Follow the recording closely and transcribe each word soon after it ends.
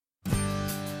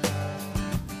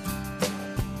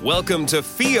Welcome to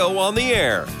FIO on the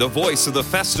Air, the voice of the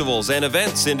festivals and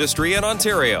events industry in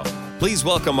Ontario. Please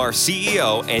welcome our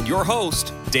CEO and your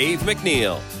host, Dave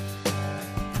McNeil.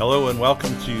 Hello and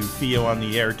welcome to FIO on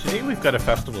the Air. Today we've got a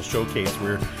festival showcase.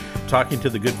 We're talking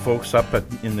to the good folks up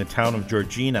in the town of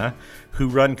Georgina who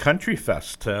run Country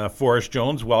Fest. Forrest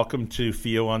Jones, welcome to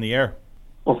FIO on the Air.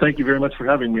 Well, thank you very much for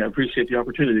having me. I appreciate the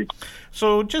opportunity.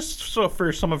 So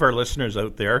for some of our listeners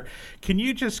out there, can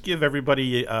you just give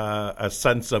everybody a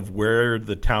sense of where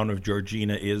the town of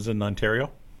Georgina is in Ontario?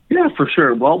 Yeah, for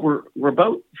sure. Well, we're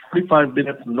about 45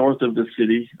 minutes north of the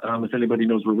city. If anybody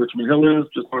knows where Richmond Hill is,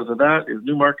 just north of that is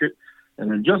Newmarket. And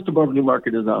then just above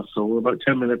Newmarket is us. So we're about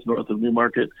 10 minutes north of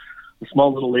Newmarket, a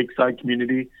small little lakeside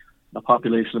community, a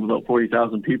population of about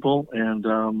 40,000 people.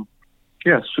 And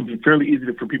it should be fairly easy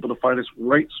for people to find us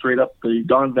right straight up. The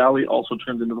Don Valley also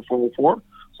turns into the 404.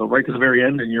 So right to the very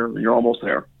end, and you're almost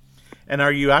there. And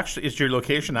is your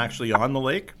location actually on the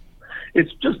lake?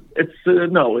 It's just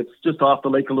off the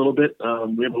lake a little bit.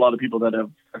 We have a lot of people that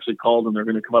have actually called, and they're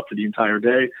going to come up for the entire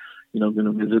day. Going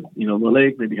to visit, the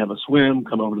lake, maybe have a swim,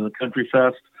 come over to the Country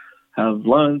Fest, have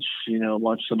lunch,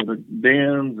 watch some of the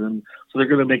bands, and so they're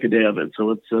going to make a day of it.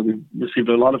 So we've received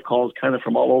a lot of calls kind of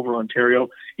from all over Ontario,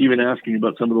 even asking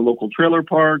about some of the local trailer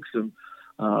parks and,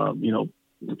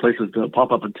 the places to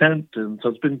pop up a tent. And so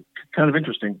it's been kind of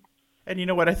interesting. And you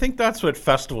know what? I think that's what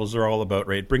festivals are all about,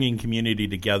 right? Bringing community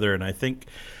together. And I think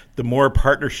the more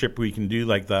partnership we can do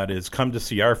like that is come to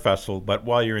see our festival, but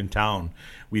while you're in town,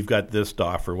 we've got this to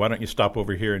offer. Why don't you stop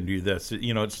over here and do this?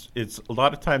 It's a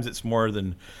lot of times it's more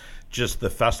than just the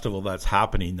festival that's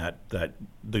happening, that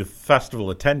the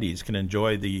festival attendees can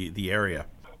enjoy the area.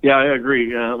 Yeah, I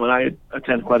agree. When I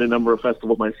attend quite a number of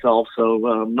festivals myself,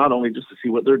 so not only just to see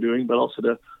what they're doing, but also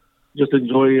to just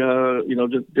enjoy,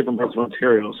 just different parts of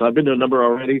Ontario. So I've been to a number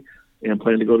already and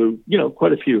plan to go to,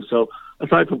 quite a few. So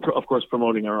aside from, of course,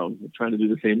 promoting our own, we're trying to do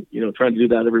the same, trying to do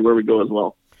that everywhere we go as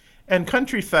well. And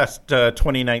Country Fest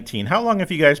 2019, how long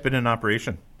have you guys been in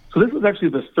operation? So this is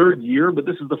actually the third year, but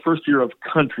this is the first year of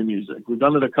country music. We've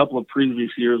done it a couple of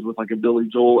previous years with like a Billy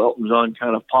Joel, Elton John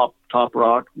kind of pop, top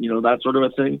rock, that sort of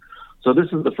a thing. So this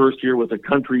is the first year with a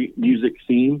country music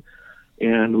theme.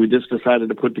 And we just decided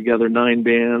to put together 9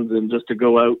 bands and just to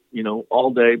go out,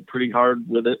 all day pretty hard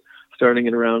with it, starting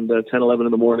at around 10, 11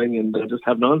 in the morning and just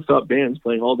have nonstop bands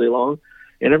playing all day long.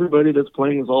 And everybody that's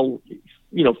playing is all,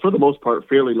 for the most part,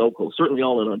 fairly local, certainly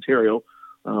all in Ontario.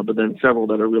 But then several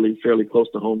that are really fairly close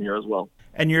to home here as well.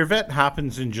 And your event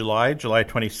happens in July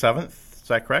 27th, is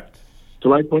that correct?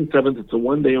 July 27th, it's a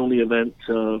one-day only event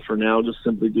for now, just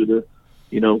simply due to,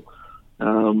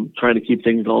 trying to keep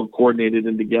things all coordinated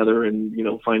and together and,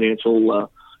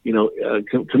 financial,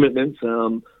 commitments.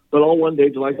 But all one day,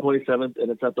 July 27th,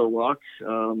 and it's at the Rock,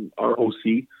 ROC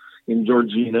in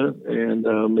Georgina.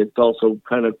 And it's also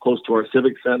kind of close to our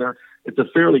Civic Center. It's a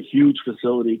fairly huge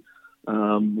facility.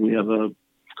 We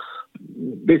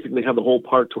basically have the whole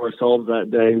park to ourselves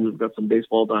that day. We've got some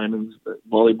baseball diamonds,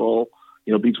 volleyball,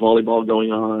 beach volleyball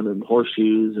going on, and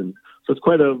horseshoes, and so it's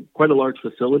quite a large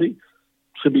facility.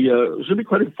 Should be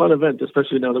quite a fun event,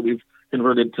 especially now that we've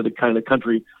converted to the kind of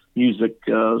country music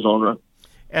genre.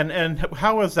 And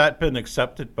how has that been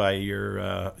accepted by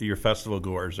your festival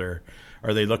goers? Are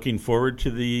they looking forward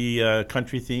to the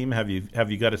country theme? Have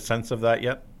you got a sense of that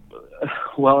yet?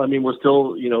 Well, I mean, we're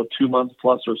still, 2 months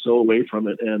plus or so away from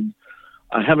it, and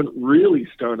I haven't really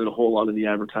started a whole lot of the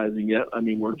advertising yet. I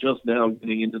mean, we're just now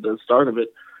getting into the start of it,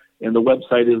 and the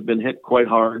website has been hit quite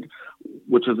hard,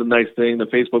 which is a nice thing. The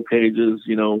Facebook pages,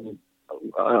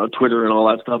 Twitter and all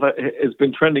that stuff, it's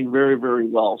been trending very, very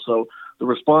well. So the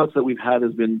response that we've had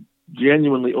has been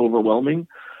genuinely overwhelming.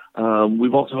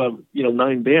 We've also have,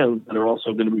 9 bands that are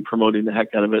also going to be promoting the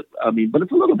heck out of it. I mean, but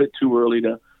it's a little bit too early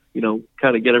to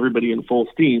kind of get everybody in full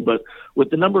steam. But with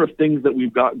the number of things that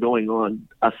we've got going on,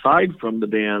 aside from the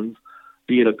bands,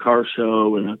 be it a car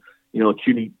show and a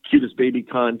cutest baby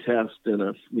contest and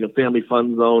a, family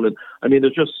fun zone. And I mean,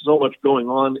 there's just so much going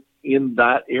on in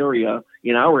that area,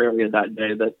 in our area that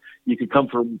day, that you could come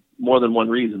for more than one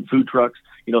reason. Food trucks,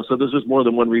 so there's just more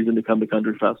than one reason to come to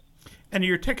Country Fest. And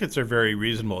your tickets are very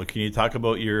reasonable. Can you talk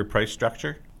about your price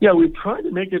structure? Yeah, we've tried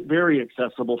to make it very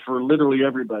accessible for literally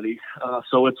everybody.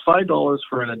 So it's $5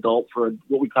 for an adult for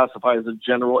what we classify as a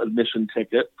general admission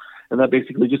ticket, and that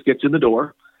basically just gets you in the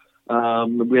door.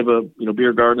 We have a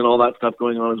beer garden and all that stuff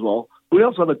going on as well. We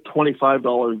also have a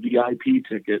 $25 VIP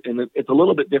ticket, and it's a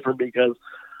little bit different because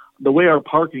the way our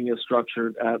parking is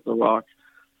structured at the Rock,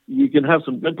 you can have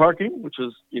some good parking, which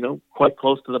is, quite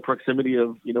close to the proximity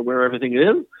of, where everything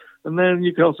is. And then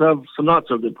you can also have some not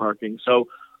so good parking. So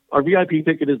our VIP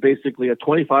ticket is basically a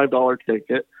 $25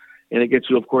 ticket. and it gets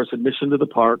you, of course, admission to the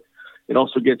park. It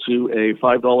also gets you a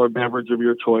 $5 beverage of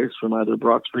your choice from either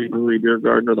Brock Street Brewery Beer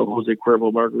Garden or the Jose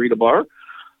Cuervo Margarita Bar.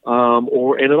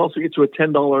 And it also gets you a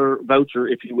 $10 voucher,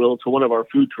 if you will, to one of our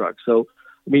food trucks. So,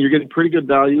 I mean, you're getting pretty good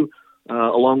value,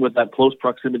 along with that close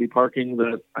proximity parking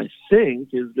that I think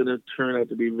is going to turn out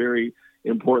to be very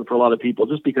important for a lot of people,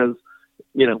 just because,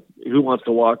 who wants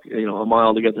to walk, a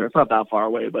mile to get there? It's not that far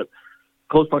away, but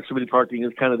close proximity parking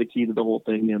is kind of the key to the whole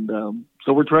thing. And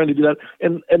so we're trying to do that.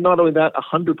 And not only that,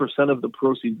 100% of the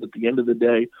proceeds at the end of the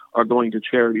day are going to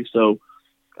charity. So,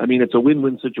 I mean, it's a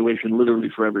win-win situation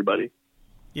literally for everybody.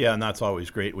 Yeah, and that's always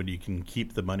great when you can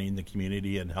keep the money in the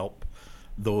community and help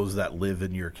those that live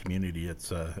in your community.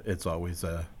 It's always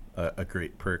a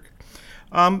great perk.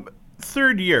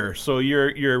 Third year, so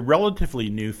you're relatively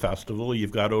new festival.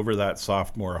 You've got over that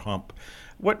sophomore hump.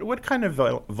 What kind of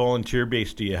volunteer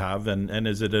base do you have, and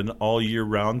is it an all year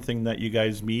round thing that you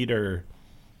guys meet, or?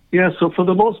 Yeah, so for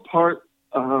the most part,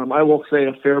 I will say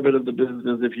a fair bit of the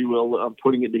business, if you will,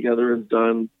 putting it together is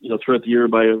done, throughout the year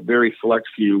by a very select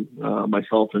few,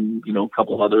 myself and, a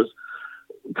couple of others.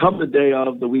 Come the day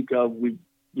of, the week of, we,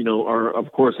 are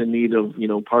of course in need of,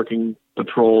 parking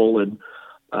patrol and,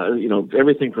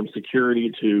 everything from security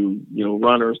to,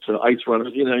 runners to ice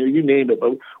runners, you name it.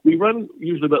 But we run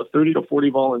usually about 30 to 40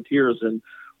 volunteers, and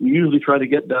we usually try to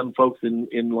get done folks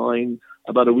in line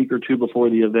about a week or two before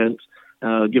the event.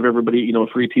 Give everybody, a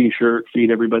free T-shirt,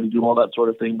 feed everybody, do all that sort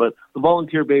of thing. But the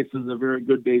volunteer base is a very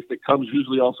good base that comes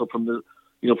usually also from the,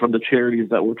 from the charities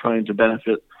that we're trying to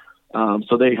benefit.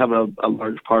 So they have a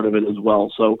large part of it as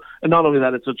well. So, and not only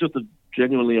that, it's just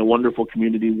genuinely a wonderful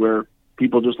community where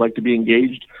people just like to be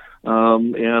engaged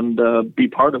and be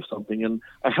part of something. And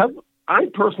I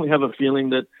personally have a feeling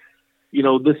that,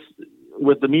 this,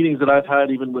 with the meetings that I've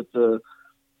had, even with the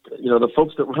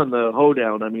folks that run the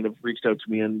hoedown, have reached out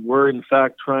to me, and we're in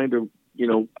fact trying to,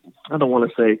 I don't want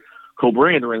to say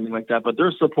co-brand or anything like that, but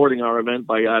they're supporting our event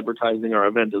by advertising our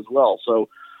event as well. So,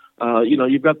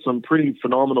 you've got some pretty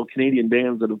phenomenal Canadian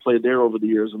bands that have played there over the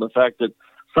years. And the fact that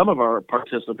some of our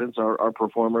participants, our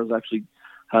performers, actually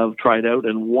have tried out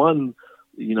and won,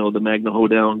 the Magna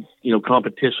Hoedown,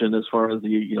 competition as far as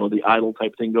the idol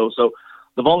type thing goes. So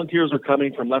the volunteers are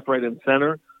coming from left, right, and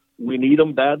center. We need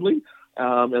them badly.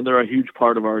 And they're a huge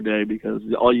part of our day, because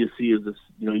all you see is this,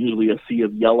 usually a sea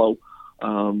of yellow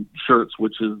shirts,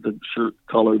 which is the shirt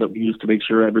color that we use to make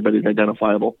sure everybody's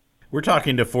identifiable. We're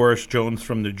talking to Forrest Jones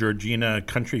from the Georgina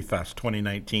Country Fest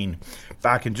 2019.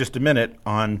 Back in just a minute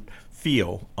on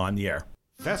Feel on the Air.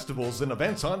 Festivals and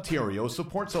Events Ontario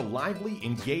supports a lively,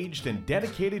 engaged, and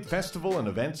dedicated festival and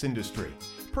events industry.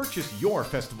 Purchase your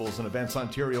Festivals and Events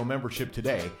Ontario membership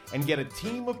today and get a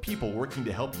team of people working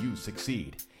to help you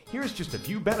succeed. Here's just a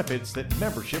few benefits that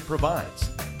membership provides: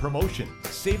 promotion,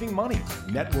 saving money,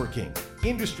 networking,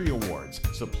 industry awards,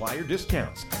 supplier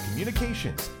discounts,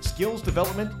 communications, skills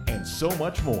development, and so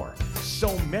much more.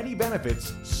 So many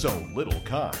benefits, so little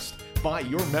cost. Buy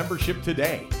your membership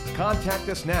today. Contact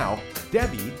us now,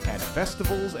 Debbie at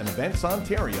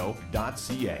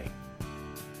festivalsandeventsontario.ca.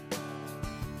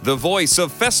 The voice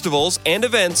of festivals and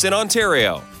events in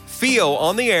Ontario. Feel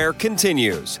on the Air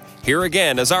continues. Here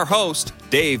again is our host,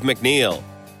 Dave McNeil.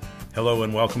 Hello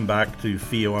and welcome back to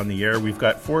Feel on the Air. We've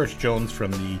got Forrest Jones from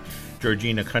the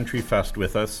Georgina Country Fest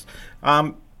with us.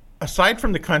 Aside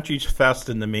from the Country Fest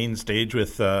and the main stage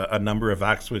with a number of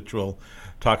acts, which we'll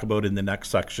talk about in the next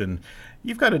section,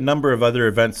 you've got a number of other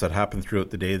events that happen throughout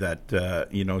the day that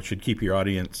should keep your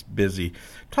audience busy.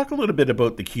 Talk a little bit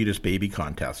about the Cutest Baby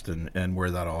Contest and where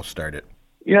that all started.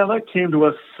 Yeah, that came to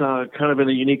us kind of in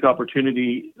a unique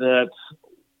opportunity that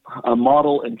a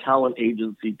model and talent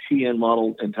agency, TN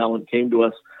Model and Talent, came to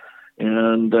us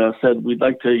and said, we'd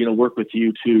like to, work with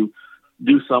you to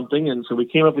do something. And so we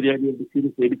came up with the idea of the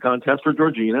Cutest Baby Contest for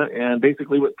Georgina. And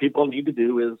basically what people need to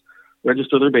do is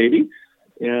register their baby.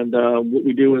 And what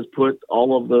we do is put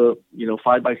all of the,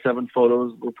 5x7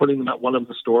 photos. We're putting them at one of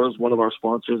the stores, one of our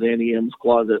sponsors, Annie M's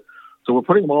Closet. So we're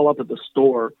putting them all up at the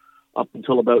store up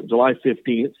until about July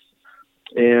 15th.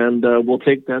 And we'll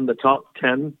take then the top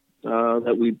 10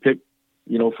 that we pick,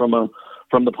 from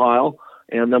the pile,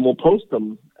 and then we'll post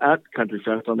them at Country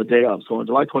Fest on the day of. So on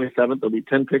July 27th, there'll be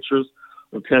 10 pictures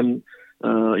of 10,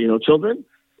 children.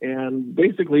 And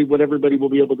basically what everybody will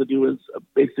be able to do is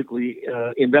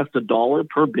invest $1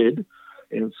 per bid.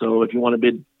 And so if you want to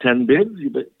bid 10 bids, you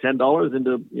bid $10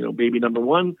 into, baby number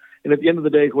one. And at the end of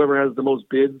the day, whoever has the most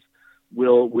bids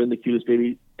will win the Cutest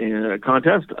Baby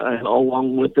contest. And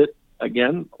along with it,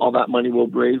 again, all that money will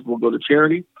go to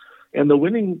charity. And the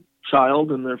winning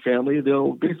child and their family,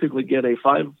 they'll basically get a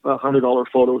 $500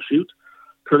 photo shoot,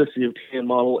 courtesy of TN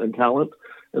Model and Talent.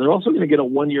 And they're also going to get a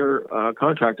 1-year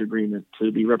contract agreement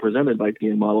to be represented by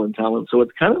TA Model and Talent. So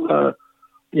it's kind of a,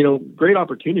 great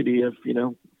opportunity if,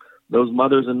 those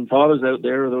mothers and fathers out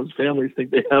there, or those families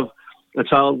think they have a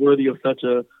child worthy of such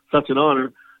an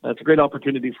honor. It's a great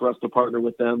opportunity for us to partner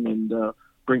with them and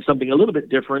bring something a little bit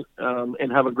different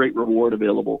and have a great reward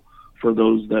available for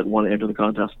those that want to enter the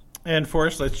contest. And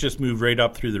Forrest, let's just move right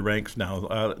up through the ranks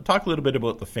now. Talk a little bit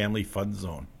about the Family Fun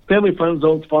Zone. Family Fun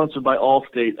Zone, sponsored by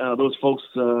Allstate. Those folks,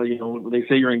 they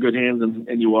say you're in good hands,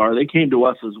 and you are. They came to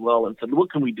us as well and said,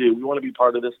 what can we do? We want to be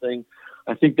part of this thing.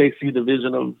 I think they see the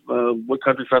vision of what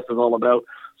Country Fest is all about.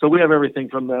 So we have everything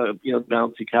from the,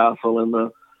 bouncy castle and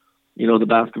the, the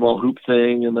basketball hoop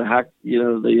thing and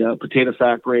the potato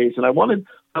sack race. And I wanted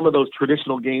some of those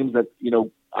traditional games that,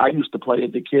 I used to play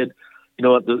as a kid, in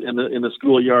the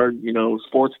schoolyard,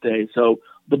 sports day. So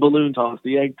the balloon toss,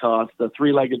 the egg toss, the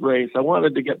three-legged race. I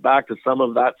wanted to get back to some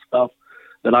of that stuff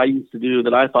that I used to do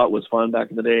that I thought was fun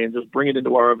back in the day and just bring it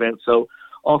into our event. So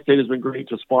Allstate has been great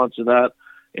to sponsor that.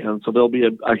 And so there'll be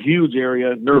a huge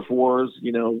area, Nerf wars,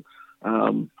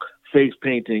 face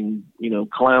painting,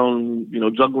 clown,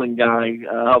 juggling guy.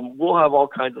 We'll have all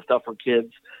kinds of stuff for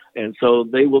kids. And so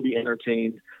they will be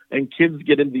entertained. And kids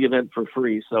get into the event for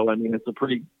free. So, it's a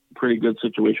pretty good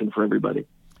situation for everybody.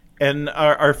 And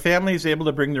are families able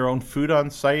to bring their own food on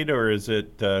site, or is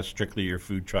it strictly your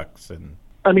food trucks? And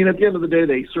at the end of the day,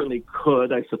 they certainly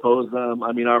could, I suppose.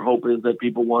 Our hope is that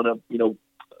people want to,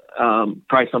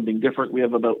 try something different. We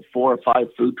have about 4 or 5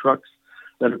 food trucks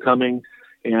that are coming.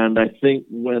 And I think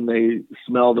when they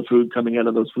smell the food coming out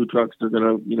of those food trucks, they're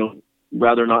going to,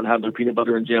 rather not have their peanut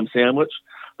butter and jam sandwich.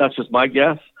 That's just my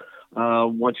guess.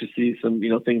 Once you see some,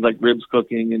 things like ribs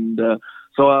cooking. And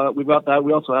so we've got that.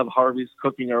 We also have Harvey's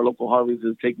Cooking. Our local Harvey's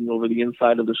is taking over the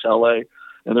inside of the chalet,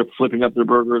 and they're flipping up their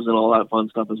burgers and all that fun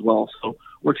stuff as well. So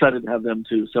we're excited to have them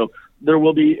too. So there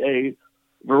will be a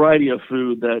variety of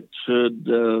food that should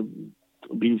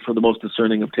be for the most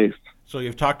discerning of tastes. So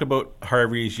you've talked about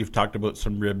Harvey's, you've talked about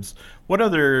some ribs. What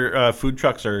other food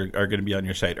trucks are going to be on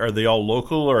your site? Are they all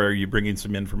local, or are you bringing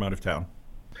some in from out of town?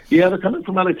 Yeah, they're coming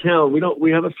from out of town.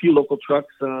 We have a few local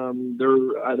trucks.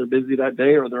 They're either busy that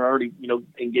day or they're already,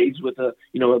 engaged with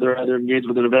they're either engaged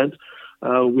with an event.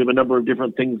 We have a number of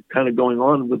different things kind of going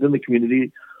on within the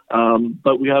community.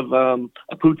 But we have a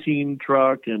poutine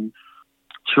truck and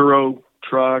churro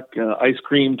truck, ice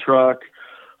cream truck.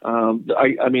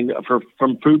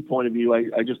 From food point of view,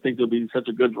 I just think there'll be such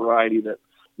a good variety that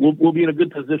we'll be in a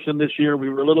good position this year. We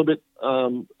were a little bit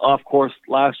off course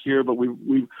last year, but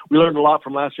we learned a lot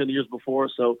from last year and the years before.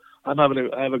 So I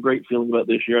have a great feeling about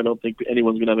this year. I don't think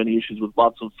anyone's going to have any issues with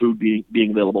lots of food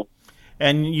being available.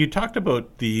 And you talked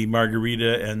about the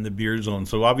margarita and the beer zone.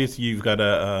 So obviously you've got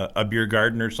a beer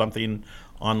garden or something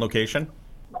on location.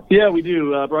 Yeah, we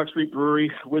do. Brock Street Brewery,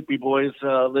 Whitby boys,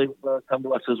 they've come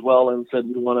to us as well and said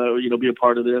we want to, be a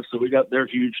part of this. So we got their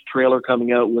huge trailer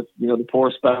coming out with, the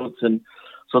pour spouts, and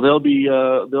so they'll be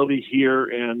here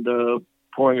and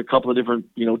pouring a couple of different,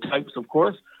 types, of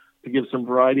course, to give some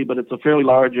variety. But it's a fairly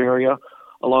large area,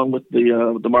 along with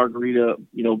the margarita,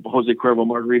 Jose Cuervo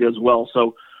margarita as well.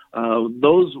 So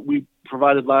those we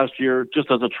provided last year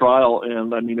just as a trial,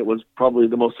 and it was probably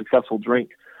the most successful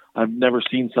drink. I've never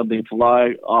seen something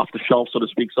fly off the shelf, so to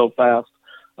speak, so fast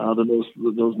than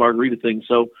those margarita things.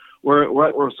 So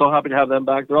we're so happy to have them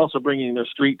back. They're also bringing their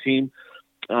street team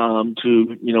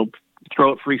to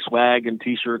throw out free swag and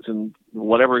T-shirts and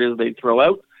whatever it is they throw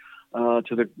out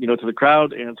to the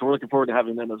crowd. And so we're looking forward to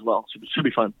having them as well. Should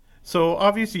be fun. So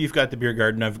obviously you've got the beer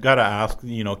garden. I've got to ask,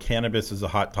 cannabis is a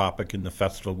hot topic in the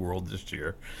festival world this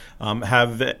year.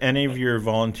 Have any of your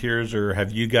volunteers or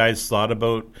have you guys thought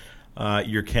about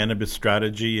your cannabis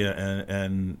strategy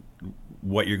and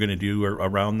what you're going to do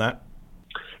around that?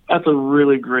 That's a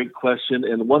really great question,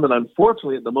 and one that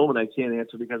unfortunately at the moment I can't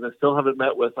answer because I still haven't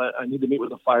met with. I need to meet with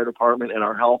the fire department and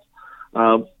our health.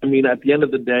 At the end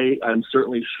of the day, I'm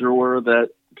certainly sure that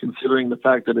considering the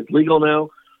fact that it's legal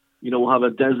now, we'll have a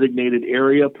designated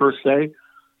area per se.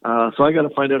 So I got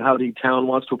to find out how the town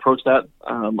wants to approach that.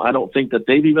 I don't think that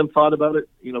they've even thought about it,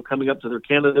 coming up to their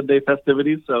Canada Day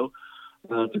festivities. So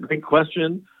it's a great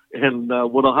question, and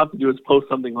what I'll have to do is post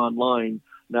something online.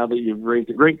 Now that you've raised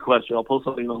a great question, I'll post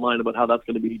something online about how that's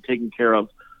going to be taken care of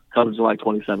come July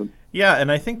 27th. Yeah, and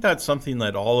I think that's something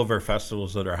that all of our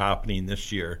festivals that are happening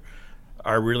this year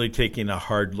are really taking a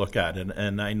hard look at.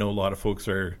 And I know a lot of folks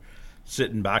are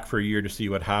sitting back for a year to see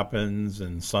what happens,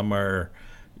 and some are,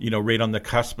 right on the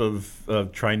cusp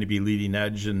of trying to be leading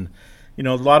edge, and,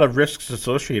 a lot of risks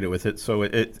associated with it. So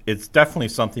it's definitely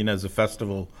something as a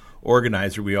festival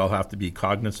organizer we all have to be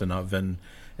cognizant of and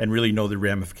really know the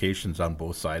ramifications on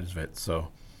both sides of it. So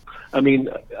I mean,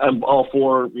 I'm all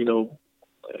for,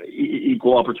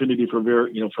 equal opportunity for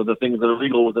for the things that are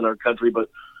legal within our country, but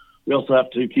we also have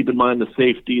to keep in mind the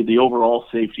safety, the overall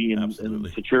safety and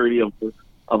security of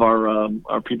our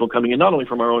people coming in, not only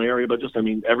from our own area, but just,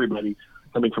 everybody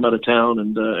coming from out of town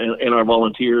and our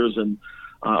volunteers and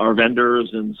our vendors.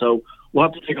 And so we'll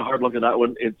have to take a hard look at that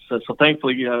one. So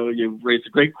thankfully, you've raised a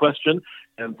great question,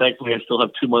 and thankfully I still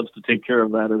have 2 months to take care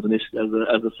of that as an issue,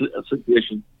 as a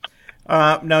situation.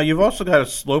 Now, you've also got a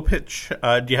slow pitch.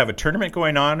 Do you have a tournament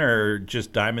going on, or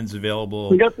just diamonds available?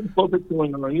 We got some slow pitch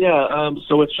going on, yeah.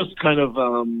 So it's just kind of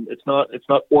it's not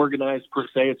organized per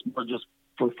se. It's more just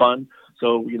for fun.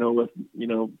 So if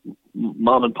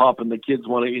mom and pop and the kids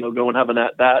want to go and have an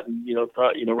at bat and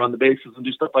run the bases and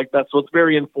do stuff like that. So it's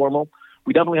very informal.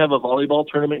 We definitely have a volleyball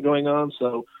tournament going on.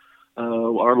 So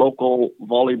our local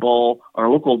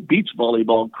beach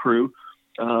volleyball crew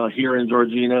here in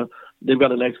Georgina, they've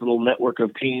got a nice little network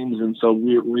of teams, and so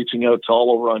we're reaching out to all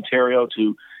over Ontario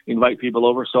to invite people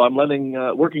over. So I'm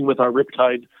working with our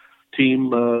Riptide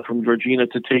team from Georgina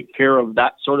to take care of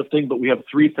that sort of thing. But we have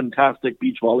 3 fantastic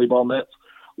beach volleyball nets,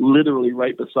 literally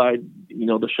right beside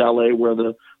the chalet where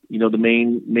the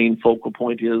main focal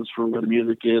point is for where the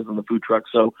music is and the food truck.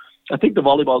 So I think the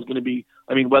volleyball is going to be,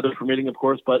 weather permitting, of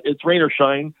course, but it's rain or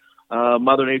shine.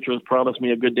 Mother Nature has promised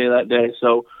me a good day that day,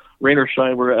 so. Rain or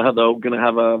shine, we're going to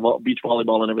have a beach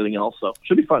volleyball and everything else, so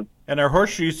should be fun. And are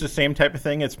horseshoes the same type of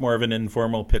thing? It's more of an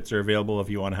informal. Pits are available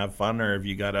if you want to have fun, or have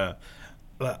you got a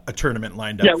tournament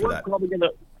lined up for that? Yeah, we're probably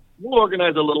we'll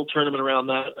organize a little tournament around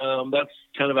that. That's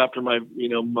kind of after my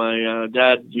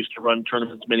dad used to run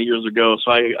tournaments many years ago, so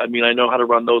I know how to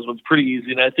run those ones pretty easy,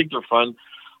 and I think they're fun.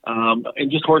 And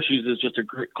just horseshoes is just a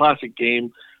great classic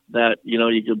game that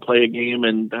you can play a game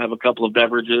and have a couple of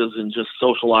beverages and just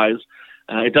socialize.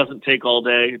 It doesn't take all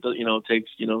day. It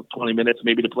takes 20 minutes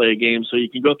maybe to play a game. So you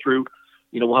can go through.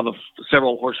 We'll have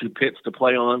several horseshoe pits to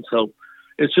play on. So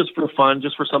it's just for fun,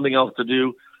 just for something else to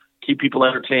do, keep people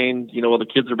entertained. While the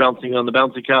kids are bouncing on the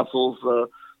bouncy castles, the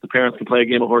parents can play a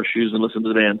game of horseshoes and listen to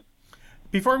the band.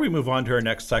 Before we move on to our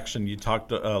next section, you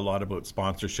talked a lot about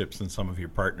sponsorships and some of your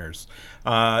partners.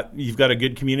 You've got a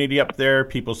good community up there.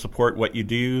 People support what you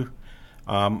do.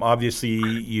 Obviously,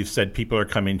 you've said people are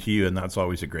coming to you, and that's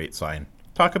always a great sign.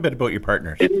 Talk a bit about your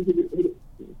partners.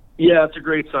 Yeah, it's a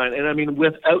great sign. And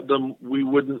without them, we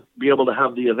wouldn't be able to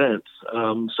have the events.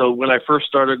 So when I first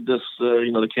started this,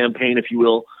 the campaign, if you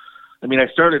will, I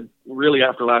started really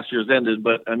after last year's ended,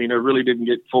 but I really didn't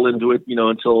get full into it,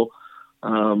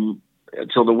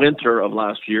 until the winter of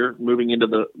last year, moving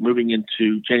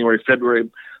into January, February.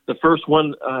 The first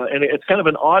one, and it's kind of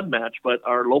an odd match, but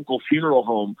our local funeral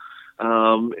home,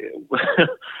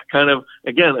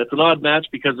 again, it's an odd match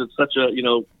because it's such a,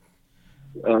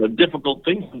 difficult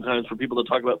thing sometimes for people to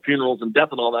talk about funerals and death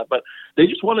and all that, but they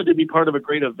just wanted to be part of a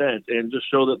great event and just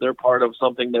show that they're part of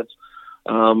something that's,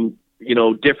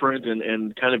 different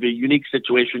and kind of a unique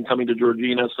situation coming to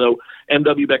Georgina. So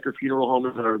M.W. Becker Funeral Home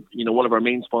are, one of our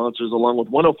main sponsors, along with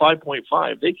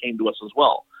 105.5. They came to us as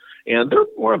well. And they're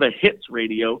more of a hits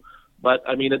radio. But,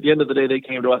 at the end of the day, they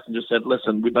came to us and just said,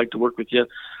 listen, we'd like to work with you.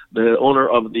 The owner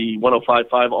of the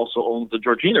 105.5 also owns the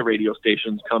Georgina radio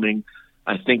stations coming,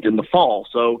 I think, in the fall.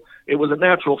 So it was a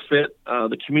natural fit.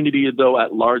 The community, though,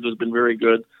 at large has been very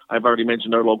good. I've already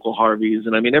mentioned our local Harveys.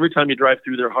 And, every time you drive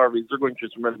through their Harveys, they're going through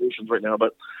some renovations right now,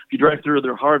 but if you drive through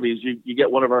their Harveys, you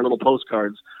get one of our little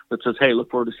postcards that says, hey, look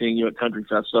forward to seeing you at Country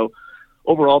Fest. So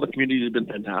overall, the community has been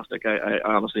fantastic, I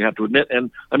honestly have to admit.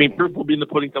 And, proof will be in the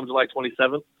pudding come July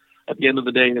 27th. At the end of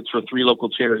the day, it's for 3 local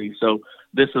charities. So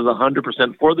this is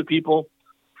 100% for the people,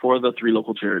 for the 3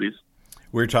 local charities.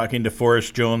 We're talking to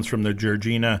Forrest Jones from the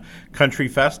Georgina Country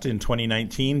Fest in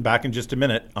 2019. Back in just a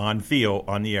minute on Theo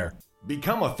on the Air.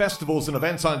 Become a Festivals and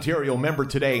Events Ontario member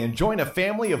today and join a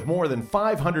family of more than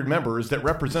 500 members that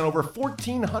represent over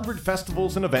 1,400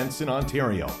 festivals and events in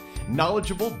Ontario.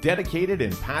 Knowledgeable, dedicated,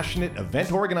 and passionate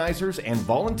event organizers and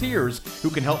volunteers who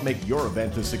can help make your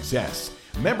event a success.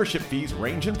 Membership fees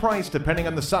range in price depending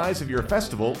on the size of your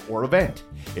festival or event.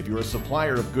 If you're a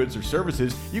supplier of goods or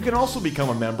services, you can also become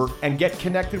a member and get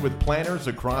connected with planners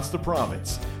across the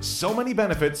province. So many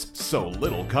benefits, so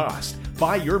little cost.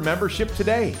 Buy your membership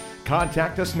today.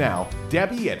 Contact us now,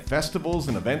 Debbie at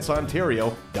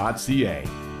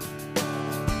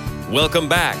festivalsandeventsontario.ca. Welcome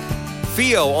back.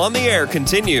 Theo on the Air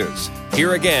continues.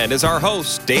 Here again is our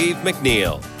host, Dave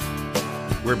McNeil.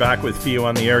 We're back with Theo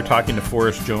on the Air talking to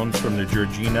Forrest Jones from the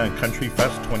Georgina Country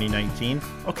Fest 2019.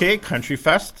 Okay, Country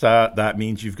Fest, that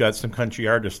means you've got some country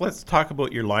artists. Let's talk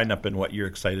about your lineup and what you're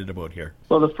excited about here.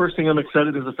 Well, the first thing I'm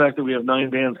excited is the fact that we have 9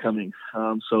 bands coming.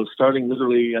 So starting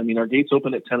literally, our gates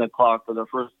open at 10 o'clock, but our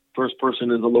first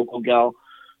person is a local gal.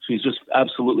 She's just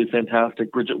absolutely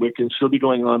fantastic, Bridget Wickens. She'll be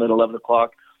going on at 11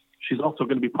 o'clock. She's also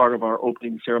going to be part of our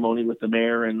opening ceremony with the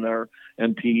mayor and our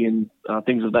MP and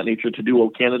things of that nature to Duo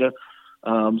Canada.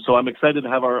 So I'm excited to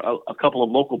have a couple of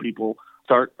local people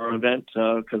start our event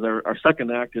because our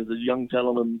second act is a young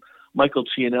gentleman, Michael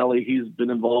Cianelli. He's been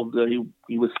involved.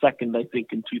 He was second, I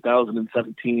think, in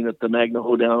 2017 at the Magna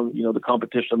Hoedown, the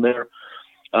competition there.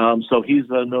 So he's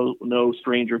no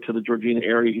stranger to the Georgina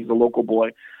area. He's a local boy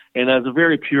and has a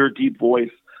very pure, deep voice,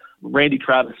 Randy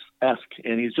Travis-esque,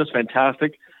 and he's just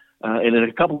fantastic. And in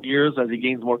a couple of years, as he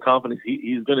gains more confidence,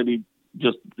 he's going to be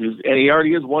and he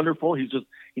already is wonderful. He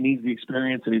needs the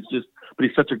experience, and but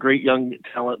he's such a great young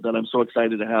talent that I'm so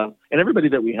excited to have. And everybody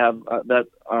that we have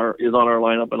is on our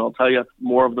lineup, and I'll tell you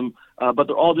more of them. But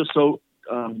they're all just so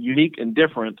unique and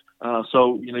different. I'm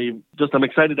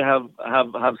excited to have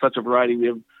such a variety. We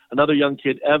have another young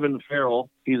kid, Evan Farrell.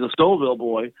 He's a Stouffville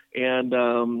boy, and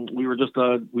we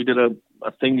did a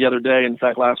thing the other day, in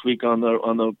fact last week on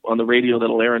the radio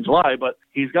that'll air in July, but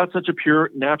he's got such a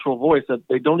pure natural voice that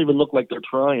they don't even look like they're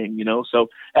trying, So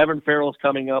Evan Farrell's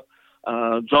coming up.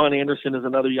 John Anderson is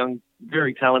another young,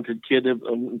 very talented kid.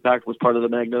 In fact, was part of the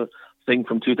Magna thing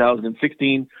from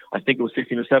 2016. I think it was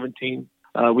 16 or 17.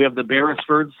 We have the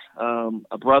Beresfords,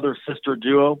 a brother-sister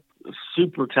duo,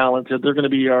 super talented. They're going to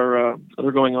be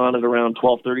they're going on at around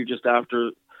 12:30, just after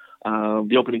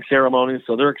the opening ceremony.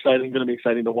 So they're going to be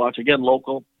exciting to watch. Again,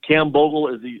 local. Cam Bogle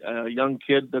is the young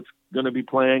kid that's going to be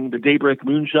playing the Daybreak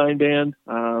Moonshine Band.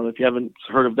 If you haven't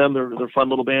heard of them, they're a fun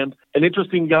little band. An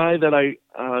interesting guy that I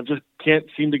just can't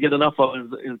seem to get enough of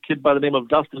is a kid by the name of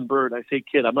Dustin Bird. I say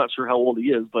kid, I'm not sure how old he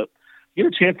is, but you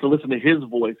get a chance to listen to his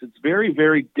voice. It's very,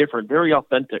 very different, very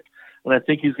authentic. And I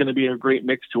think he's going to be a great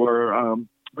mix to our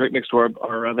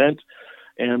event.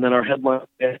 And then our headline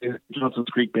is Johnson's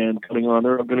Creek Band coming on.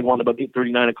 They're going to go on about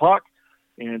 8:30, 9 o'clock.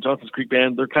 And Johnson's Creek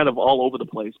Band, they're kind of all over the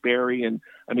place. Barrie, and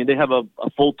they have a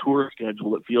full tour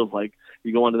schedule, it feels like.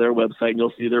 You go onto their website and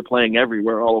you'll see they're playing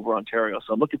everywhere all over Ontario.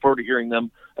 So I'm looking forward to hearing them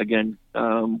again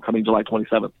coming July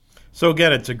 27th. So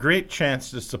again, it's a great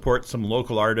chance to support some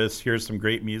local artists, hear some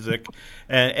great music,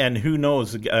 and who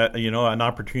knows, an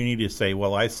opportunity to say,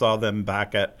 well, I saw them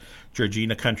back at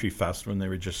Georgina Country Fest when they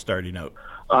were just starting out.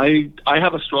 I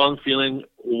have a strong feeling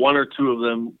one or two of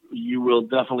them you will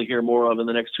definitely hear more of in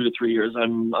the next 2 to 3 years.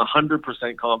 I'm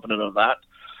 100% confident of that.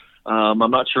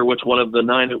 I'm not sure which one of the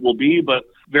 9 it will be, but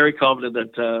very confident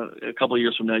that a couple of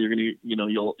years from now you're going to,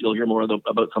 you'll hear more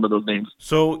about some of those names.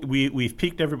 So we've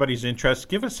piqued everybody's interest.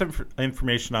 Give us some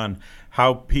information on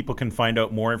how people can find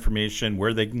out more information,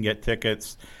 where they can get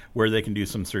tickets, where they can do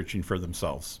some searching for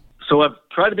themselves. So I've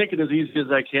tried to make it as easy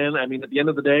as I can. At the end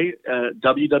of the day,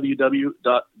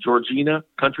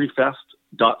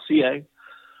 www.georginacountryfest.ca.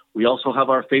 We also have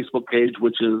our Facebook page,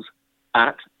 which is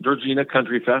at Georgina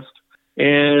Country Fest.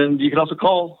 And you can also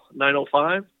call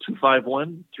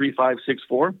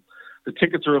 905-251-3564. The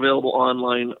tickets are available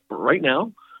online right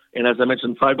now. And as I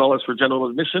mentioned, $5 for general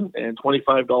admission and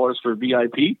 $25 for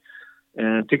VIP.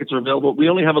 And tickets are available. We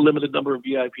only have a limited number of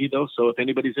VIP, though, so if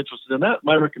anybody's interested in that,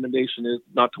 my recommendation is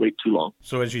not to wait too long.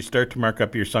 So as you start to mark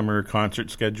up your summer concert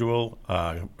schedule,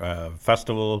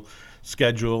 festival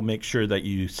schedule, make sure that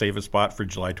you save a spot for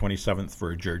July 27th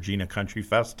for Georgina Country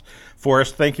Fest.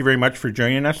 Forrest, thank you very much for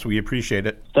joining us. We appreciate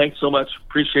it. Thanks so much.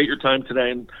 Appreciate your time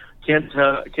today. And can't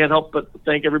help but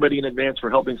thank everybody in advance for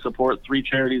helping support 3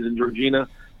 charities in Georgina: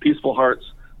 Peaceful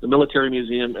Hearts, the Military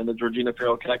Museum, and the Georgina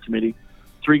Feral Cat Committee.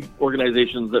 3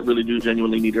 organizations that really do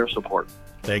genuinely need our support.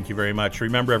 Thank you very much.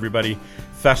 Remember, everybody,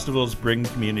 festivals bring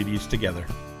communities together.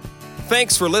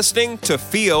 Thanks for listening to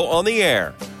Theo on the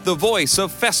Air, the voice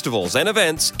of festivals and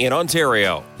events in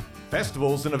Ontario.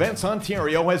 Festivals and Events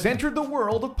Ontario has entered the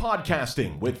world of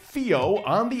podcasting with Theo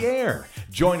on the Air.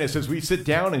 Join us as we sit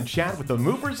down and chat with the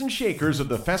movers and shakers of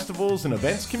the festivals and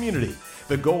events community.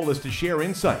 The goal is to share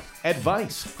insight,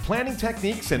 advice, planning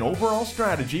techniques, and overall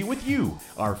strategy with you,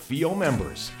 our Theo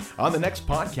members. On the next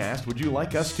podcast, would you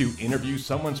like us to interview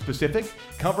someone specific,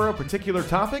 cover a particular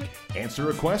topic, answer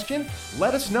a question?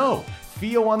 Let us know.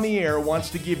 Theo on the Air wants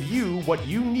to give you what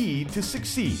you need to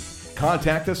succeed.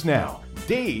 Contact us now,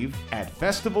 Dave at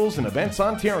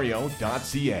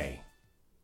festivalsandeventsontario.ca.